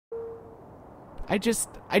I just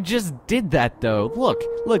did that though.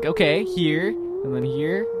 Look, okay, here,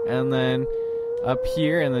 and then up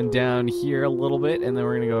here, and then down here a little bit, and then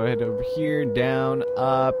we're gonna go ahead over here, down,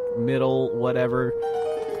 up, middle, whatever.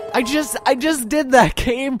 I just did that,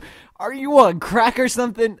 game. Are you on crack or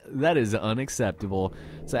something? That is unacceptable.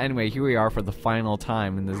 So anyway, here we are for the final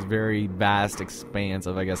time in this very vast expanse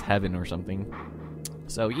of, I guess, heaven or something.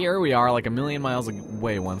 So here we are, like a million miles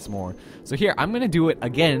away once more. So here, I'm going to do it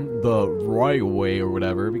again the right way or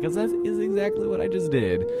whatever, because that is exactly what I just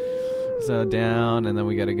did. So down, and then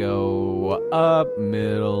we got to go up,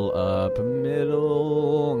 middle.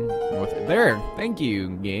 There, thank you,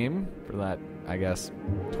 game, for that, I guess,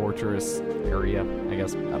 torturous area. I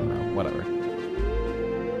guess, I don't know, whatever.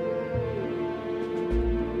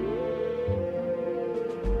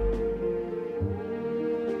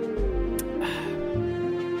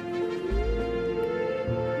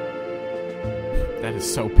 That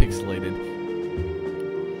is so pixelated.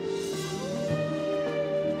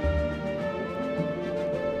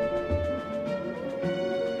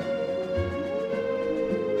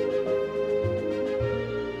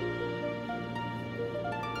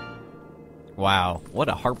 Wow, what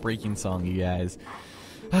a heartbreaking song, you guys.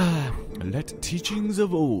 Let teachings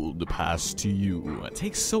of old pass to you.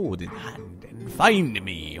 Take sword in hand and find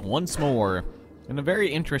me once more. In a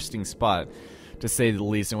very interesting spot, to say the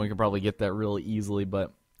least, and we could probably get that really easily,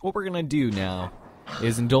 but what we're gonna do now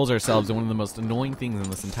is indulge ourselves in one of the most annoying things in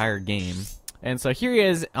this entire game. And so here he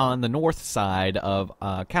is on the north side of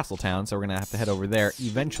Castletown, so we're gonna have to head over there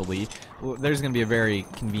eventually. There's gonna be a very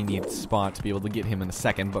convenient spot to be able to get him in a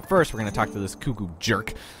second, but first we're gonna talk to this cuckoo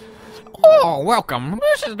jerk. Oh, welcome.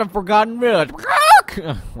 This is the Forgotten Village.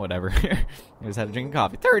 Whatever. I just had a drink of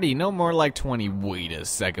coffee. 30, no more like 20. Wait a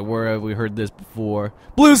second, where have we heard this before?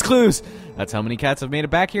 Blue's Clues! That's how many cats have made it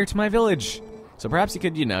back here to my village. So perhaps you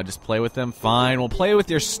could, you know, just play with them. Fine, we'll play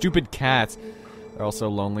with your stupid cats. They're all so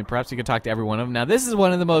lonely. Perhaps you could talk to every one of them. Now, this is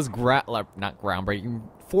one of the most, not groundbreaking,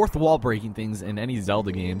 fourth wall breaking things in any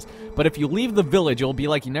Zelda games. But if you leave the village, you'll be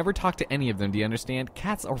like you never talk to any of them. Do you understand?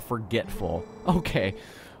 Cats are forgetful. Okay.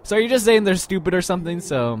 So you're just saying they're stupid or something?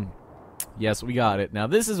 So, yes, we got it. Now,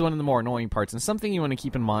 this is one of the more annoying parts, and something you want to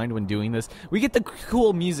keep in mind when doing this. We get the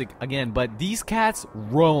cool music, again, but these cats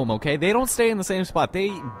roam, okay? They don't stay in the same spot.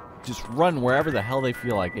 They just run wherever the hell they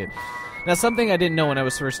feel like it. Now, something I didn't know when I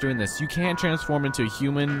was first doing this, you can transform into a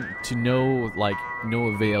human to no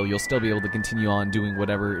avail. You'll still be able to continue on doing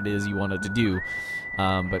whatever it is you wanted to do.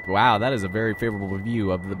 But wow, that is a very favorable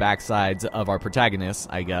view of the backsides of our protagonists,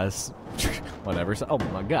 I guess. Whatever. So, oh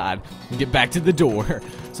my god. Get back to the door.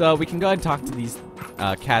 So we can go ahead and talk to these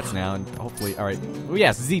cats now, and hopefully, alright. Oh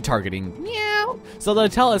yes, Z targeting. Meow. So they'll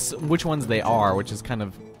tell us which ones they are, which is kind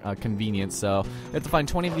of convenient. So we have to find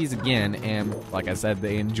 20 of these again, and like I said,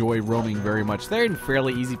 they enjoy roaming very much. They're in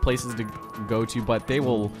fairly easy places to go to, but they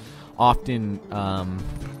will often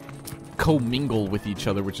commingle with each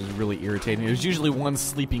other, which is really irritating. There's usually one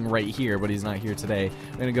sleeping right here, but he's not here today.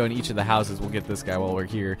 I'm gonna go in each of the houses. We'll get this guy while we're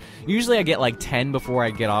here. Usually I get like 10 before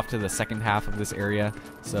I get off to the second half of this area.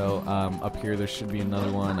 So up here there should be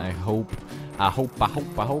another one. I hope.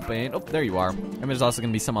 And oh, there you are. And there's also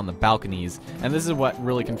gonna be some on the balconies. And this is what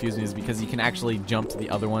really confused me, is because you can actually jump to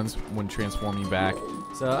the other ones when transforming back.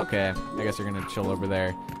 So okay, I guess you're gonna chill over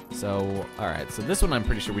there. So alright, so this one I'm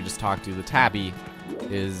pretty sure we just talked to. The tabby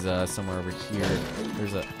is somewhere over here.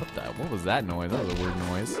 There's a what was that noise? That was a weird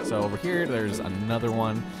noise. So over here there's another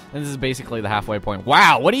one, and this is basically the halfway point.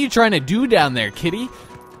 Wow, what are you trying to do down there, kitty?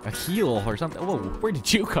 A heel or something? Whoa, where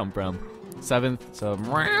did you come from? 7th, so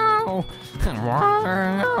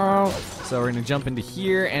so we're gonna jump into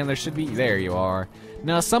here, and there should be, there you are.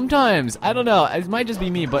 Now sometimes, I don't know, it might just be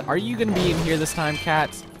me, but are you gonna be in here this time,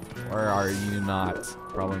 cats? Or are you not?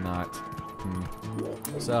 Probably not.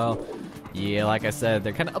 So yeah, like I said,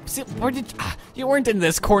 they're kind of upset. Where did you weren't in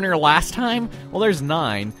this corner last time? Well, there's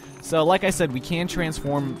 9. So, like I said, we can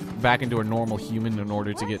transform back into a normal human in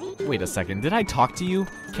order to get. Wait a second, did I talk to you,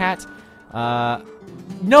 cat?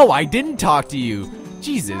 No, I didn't talk to you.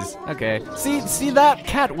 Jesus. Okay. See that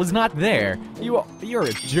cat was not there. You're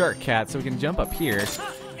a jerk, cat. So we can jump up here,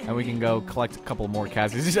 and we can go collect a couple more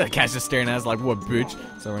cats. The cat's just staring at us like, what, bitch?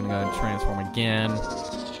 So we're gonna go transform again.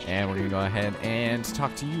 And we're gonna go ahead and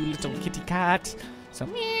talk to you, little kitty cat. So,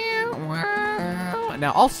 meow.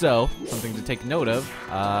 Now, also, something to take note of.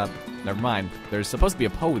 Never mind. There's supposed to be a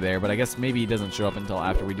Poe there, but I guess maybe he doesn't show up until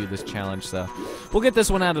after we do this challenge. So, we'll get this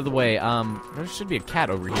one out of the way. There should be a cat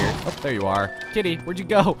over here. Oh, there you are. Kitty, where'd you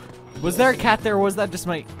go? Was there a cat there, or was that just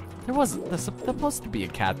my... There wasn't. There's supposed to be a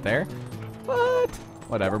cat there. What?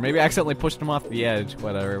 Whatever. Maybe I accidentally pushed him off the edge.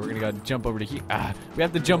 Whatever. We're gonna go jump over to here. We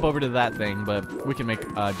have to jump over to that thing, but we can make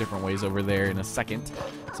different ways over there in a second.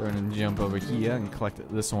 So we're gonna jump over here and collect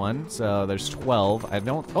this one. So there's 12. I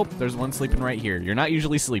don't. Oh, there's one sleeping right here. You're not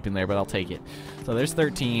usually sleeping there, but I'll take it. So there's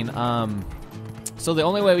 13. So the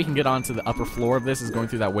only way we can get onto the upper floor of this is going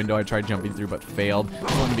through that window I tried jumping through but failed.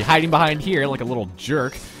 I'm going to be hiding behind here like a little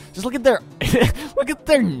jerk. Just look at their look at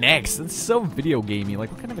their necks. It's so video gamey.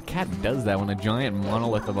 Like, what kind of a cat does that when a giant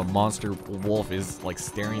monolith of a monster wolf is like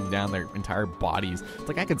staring down their entire bodies? It's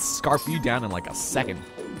like I could scarf you down in like a second,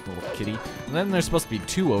 little kitty. And then there's supposed to be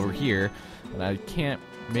 2 over here, but I can't.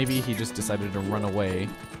 Maybe he just decided to run away.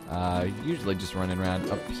 Usually just running around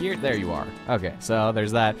up here. There you are. Okay, so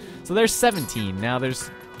there's that. So there's 17. Now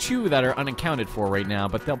there's 2 that are unaccounted for right now,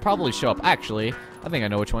 but they'll probably show up. Actually, I think I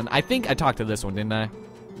know which one. I think I talked to this one, didn't I?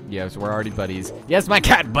 Yes, we're already buddies. Yes, my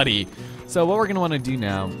cat buddy! So what we're going to want to do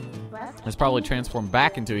now is probably transform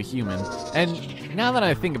back into a human. And now that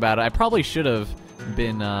I think about it, I probably should have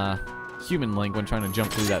been human Link when trying to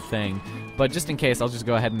jump through that thing. But just in case, I'll just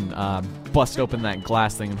go ahead and bust open that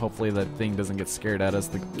glass thing, and hopefully that thing doesn't get scared at us.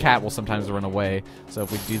 The cat will sometimes run away. So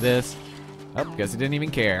if we do this... Oh, guess he didn't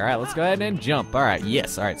even care. All right, let's go ahead and jump. All right,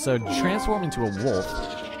 yes. All right, so transform into a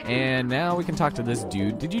wolf. And now we can talk to this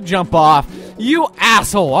dude. Did you jump off? You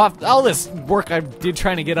asshole! All this work I did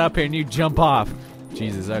trying to get up here and you jump off.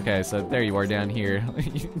 Jesus, okay, so there you are down here.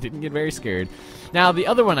 You didn't get very scared. Now, the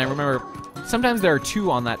other one I remember, sometimes there are 2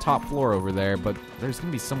 on that top floor over there, but there's going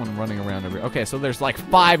to be someone running around over here. Okay, so there's like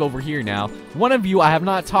 5 over here now. One of you I have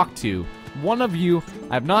not talked to. One of you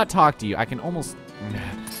I have not talked to you. I can almost...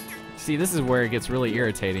 See, this is where it gets really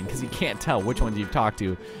irritating, because you can't tell which ones you've talked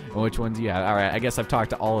to and which ones you have. Alright, I guess I've talked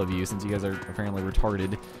to all of you, since you guys are apparently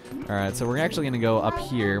retarded. Alright, so we're actually going to go up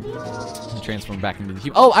here and transform back into the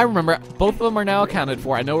cube. Oh, I remember. Both of them are now accounted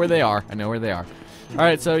for. I know where they are. I know where they are.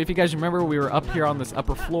 Alright, so if you guys remember, we were up here on this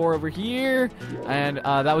upper floor over here, and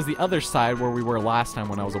that was the other side where we were last time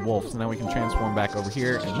when I was a wolf, so now we can transform back over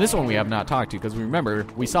here, and this one we have not talked to, because we remember,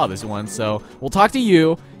 we saw this one, so we'll talk to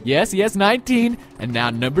you. Yes, 19, and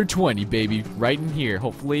now number 20, baby, right in here,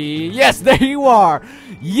 hopefully. Yes, there you are!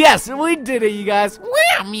 Yes, we did it, you guys!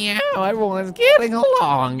 Wow, meow, everyone's getting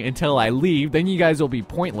along until I leave, then you guys will be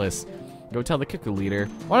pointless. Go tell the cuckoo leader.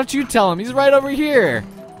 Why don't you tell him? He's right over here!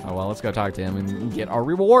 Oh, well, let's go talk to him and get our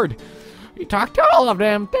reward. You talked to all of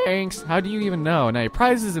them, thanks. How do you even know? Now, your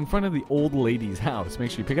prize is in front of the old lady's house. Make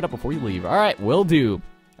sure you pick it up before you leave. All right, will do.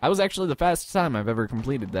 That was actually the fastest time I've ever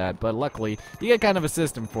completed that, but luckily, you get kind of a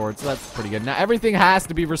system for it, so that's pretty good. Now, everything has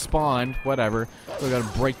to be respawned, whatever. So we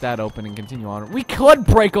gotta break that open and continue on. We could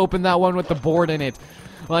break open that one with the board in it.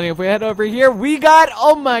 Well, if we head over here, we got,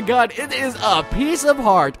 oh my god, it is a piece of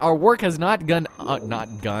heart. Our work has not gone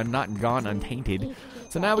untainted.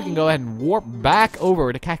 So now we can go ahead and warp back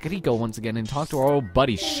over to Kakariko once again and talk to our old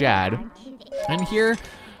buddy Shad. And here,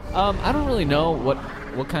 I don't really know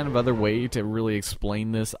what kind of other way to really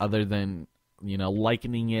explain this other than, you know,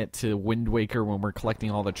 likening it to Wind Waker when we're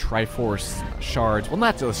collecting all the Triforce shards. Well,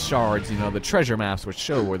 not just shards, you know, the treasure maps which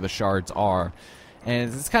show where the shards are.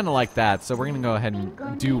 And it's kind of like that, so we're going to go ahead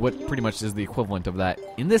and do what pretty much is the equivalent of that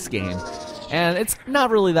in this game. And it's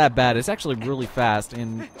not really that bad. It's actually really fast,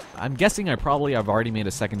 and I'm guessing I've already made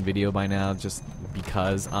a second video by now, just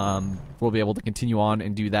because we'll be able to continue on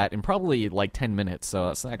and do that in probably like 10 minutes, so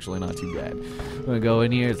it's actually not too bad. I'm going to go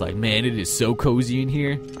in here. It's like, man, it is so cozy in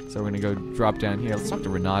here. So we're going to go drop down here. Let's talk to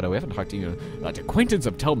Renato. We haven't talked to you. The acquaintance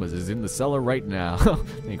of Telma's is in the cellar right now.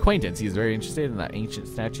 The acquaintance, he's very interested in that ancient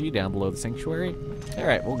statue down below the sanctuary.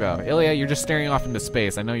 Alright, we'll go. Ilya, you're just staring off into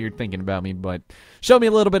space. I know you're thinking about me, but show me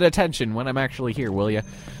a little bit of attention when I'm actually here, will ya?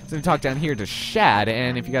 So we talk down here to Shad,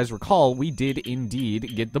 and if you guys recall, we did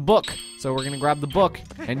indeed get the book. So we're gonna grab the book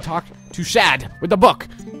and talk to Shad with the book.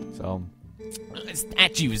 So,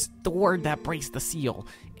 statues, the word that breaks the seal,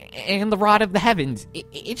 and the rod of the heavens.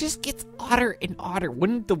 It just gets odder and odder.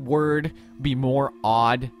 Wouldn't the word be more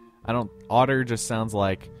odd? Otter just sounds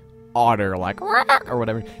like otter, like, or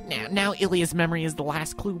whatever. Now Ilya's memory is the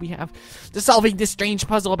last clue we have to solving this strange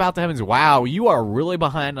puzzle about the heavens. Wow, you are really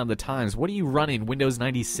behind on the times. What are you running, Windows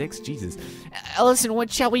 96? Jesus. Listen,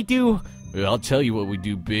 what shall we do? Well, I'll tell you what we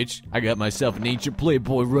do, bitch. I got myself an ancient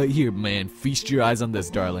playboy right here, man. Feast your eyes on this,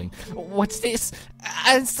 darling. What's this?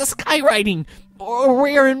 It's the skywriting.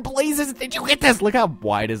 Where in blazes did you get this? Look how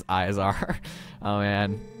wide his eyes are. Oh,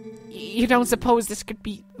 man. You don't suppose this could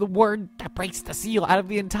be the word that breaks the seal? Out of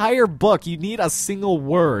the entire book, you need a single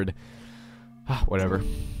word. Whatever.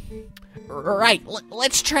 Right,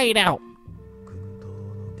 let's try it out.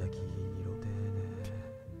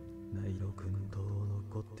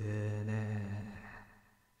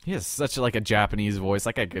 He has such like a Japanese voice.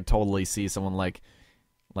 Like I could totally see someone like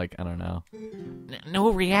I don't know.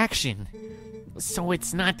 No reaction. So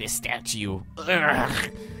it's not this statue.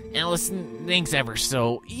 Ugh. Allison, thanks ever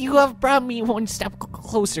so. You have brought me one step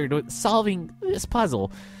closer to solving this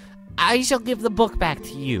puzzle. I shall give the book back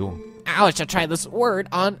to you. I shall try this word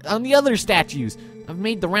on the other statues. I've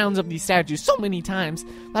made the rounds of these statues so many times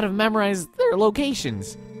that I've memorized their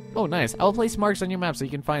locations. Oh, nice. I will place marks on your map so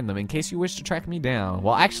you can find them in case you wish to track me down.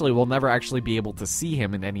 Well, actually, we'll never actually be able to see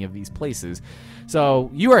him in any of these places.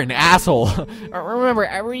 So, you are an asshole. Remember,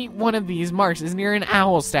 every one of these marks is near an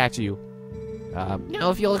owl statue. Now,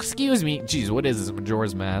 if you'll excuse me... Jeez, what is this,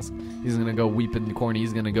 Majora's Mask? He's gonna go weep in the corner.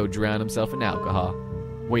 He's gonna go drown himself in alcohol.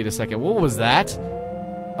 Wait a second. What was that?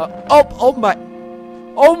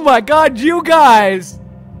 Oh my god, you guys!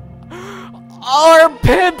 Our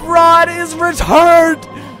pimp rod is returned!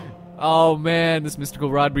 Oh man, this mystical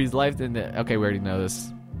rod breathes life in it. Okay, we already know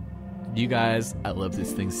this. You guys, I love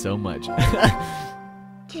this thing so much.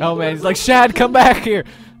 Oh man, he's like, Shad, come back here!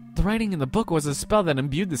 The writing in the book was a spell that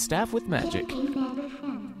imbued the staff with magic.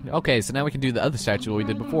 Okay, so now we can do the other statue we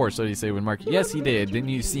did before. So you say when Mark... Yes, he did. Didn't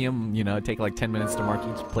you see him, you know, take like 10 minutes to mark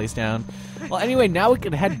each place down? Well, anyway, now we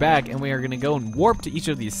can head back and we are going to go and warp to each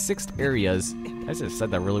of these 6 areas. I just said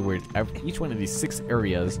that really weird. Each one of these 6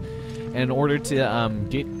 areas in order to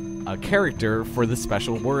get a character for the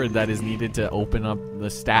special word that is needed to open up the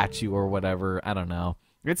statue or whatever. I don't know.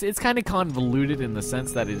 It's kind of convoluted in the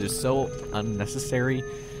sense that it is so unnecessary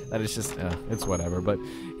that it's just, it's whatever. But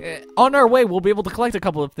on our way, we'll be able to collect a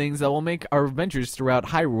couple of things that will make our adventures throughout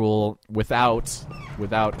Hyrule without,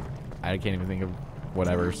 I can't even think of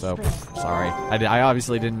whatever, so sorry. I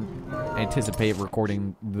obviously didn't anticipate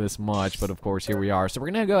recording this much, but of course, here we are. So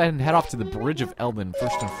we're going to go ahead and head off to the Bridge of Eldin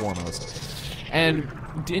first and foremost. And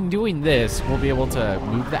in doing this, we'll be able to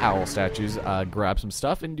move the owl statues, grab some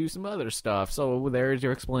stuff, and do some other stuff. So there's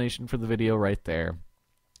your explanation for the video right there.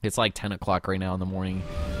 It's like 10 o'clock right now in the morning.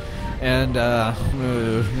 And, I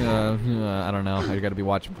don't know. I gotta be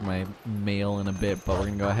watching for my mail in a bit, but we're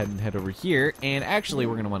gonna go ahead and head over here. And actually,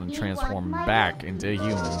 we're gonna want to transform back into a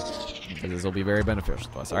human, because this will be very beneficial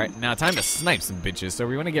to us. Alright, now time to snipe some bitches. So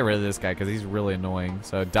we want to get rid of this guy, because he's really annoying.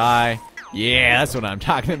 So die. Yeah, that's what I'm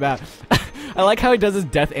talking about. I like how he does his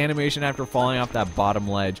death animation after falling off that bottom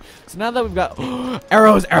ledge. So now that we've got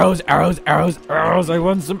arrows, arrows, arrows, arrows, arrows. I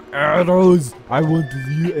want some arrows. I want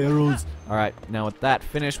the arrows. Alright, now with that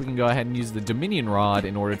finished, we can go ahead and use the Dominion Rod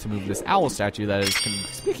in order to move this owl statue that has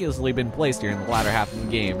conspicuously been placed here in the latter half of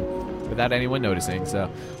the game without anyone noticing. So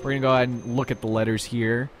we're going to go ahead and look at the letters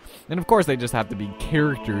here. And of course, they just have to be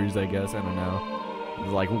characters, I guess. I don't know.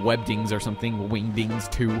 Like webdings or something, wingdings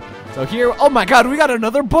too. So here, oh my god, we got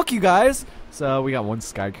another book, you guys. So we got one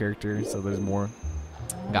sky character, so there's more.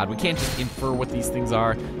 God, we can't just infer what these things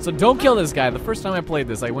are. So don't kill this guy. The first time I played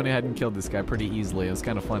this, I went ahead and killed this guy pretty easily. It was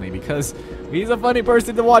kind of funny because he's a funny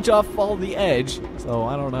person to watch off fall the edge. So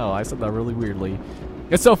I don't know, I said that really weirdly.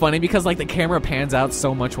 It's so funny because like the camera pans out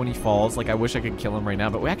so much when he falls. Like I wish I could kill him right now,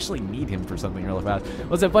 but we actually need him for something really fast.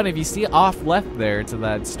 Was it funny? If you see off left there to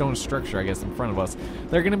that stone structure, I guess in front of us,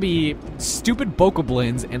 they're gonna be stupid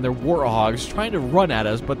bokoblins and they're warhogs trying to run at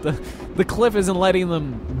us, but the cliff isn't letting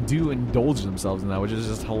them indulge themselves in that, which is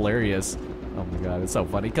just hilarious. Oh my god, it's so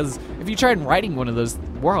funny because if you tried riding one of those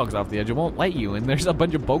warhogs off the edge, it won't let you, and there's a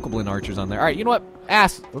bunch of bokoblin archers on there. All right, you know what?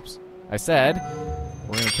 Oops, I said.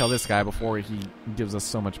 We're going to kill this guy before he gives us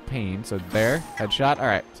so much pain. So there, headshot.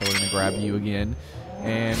 Alright, so we're going to grab you again.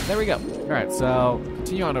 And there we go. Alright, so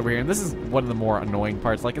continue on over here. And this is one of the more annoying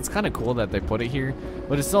parts. Like, it's kind of cool that they put it here,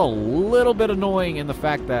 but it's still a little bit annoying in the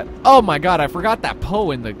fact that... Oh my god, I forgot that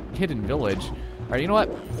Poe in the hidden village. Alright, you know what?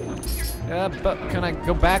 But can I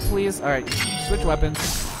go back, please? Alright, switch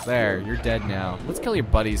weapons. There, you're dead now. Let's kill your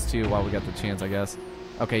buddies, too, while we got the chance, I guess.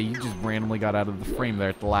 Okay, you just randomly got out of the frame there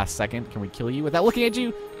at the last second. Can we kill you without looking at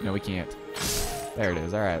you? No, we can't. There it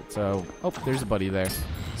is. All right. So, oh, there's a buddy there.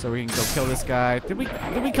 So we can go kill this guy. Did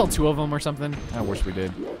we kill 2 of them or something? I wish we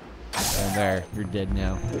did. And there, you're dead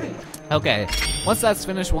now. Okay, once that's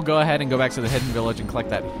finished, we'll go ahead and go back to the hidden village and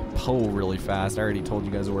collect that Poe really fast. I already told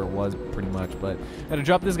you guys where it was pretty much, but I gotta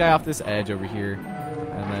drop this guy off this edge over here.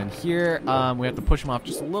 And then here, we have to push him off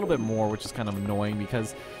just a little bit more, which is kind of annoying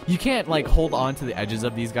because you can't, like, hold on to the edges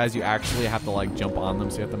of these guys. You actually have to, like, jump on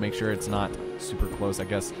them, so you have to make sure it's not super close. I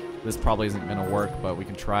guess this probably isn't going to work, but we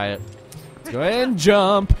can try it. Let's go ahead and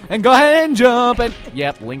jump, and go ahead and jump, and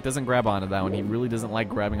yep, Link doesn't grab onto that one. He really doesn't like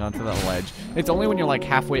grabbing onto that ledge. It's only when you're, like,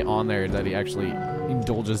 halfway on there that he actually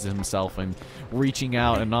indulges himself in reaching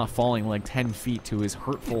out and not falling, like, 10 feet to his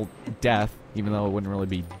hurtful death. Even though it wouldn't really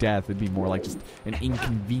be death, it'd be more like just an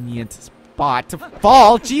inconvenient spot to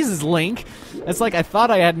fall. Jesus, Link. It's like I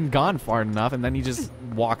thought I hadn't gone far enough, and then he just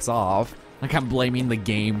walks off. Like I'm blaming the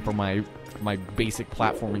game for my basic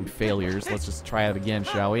platforming failures. Let's just try it again,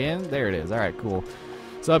 shall we? And there it is. All right, cool.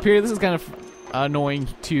 So up here, this is kind of annoying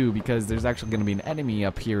too because there's actually going to be an enemy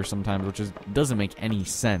up here sometimes, which doesn't make any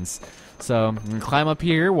sense. So I'm gonna climb up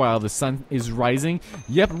here while the sun is rising.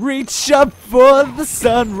 Yep, reach up for the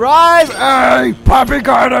sunrise. Hey, Poppy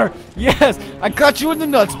Carter! Yes, I got you in the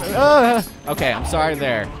nuts. Okay, I'm sorry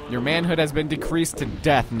there. Your manhood has been decreased to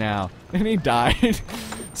death now. And he died.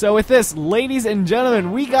 So with this, ladies and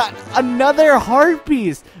gentlemen, we got another heart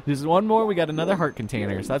piece. There's one more, we got another heart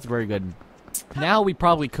container. So that's very good. Now we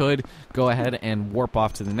probably could go ahead and warp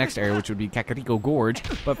off to the next area, which would be Kakariko Gorge.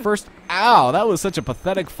 But first, ow, that was such a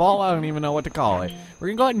pathetic fall. I don't even know what to call it. We're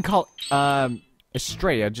gonna go ahead and call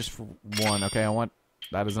Estrella just for one. Okay,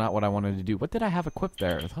 that is not what I wanted to do. What did I have equipped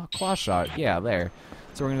there? Oh, claw shot. Yeah, there.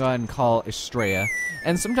 So we're gonna go ahead and call Estrella.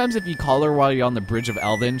 And sometimes if you call her while you're on the Bridge of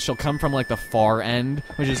Elden, she'll come from like the far end,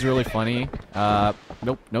 which is really funny.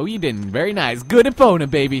 Nope, no you didn't. Very nice. Good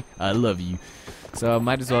opponent, baby. I love you. So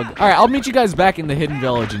might as well. All right, I'll meet you guys back in the Hidden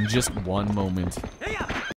Village in just one moment.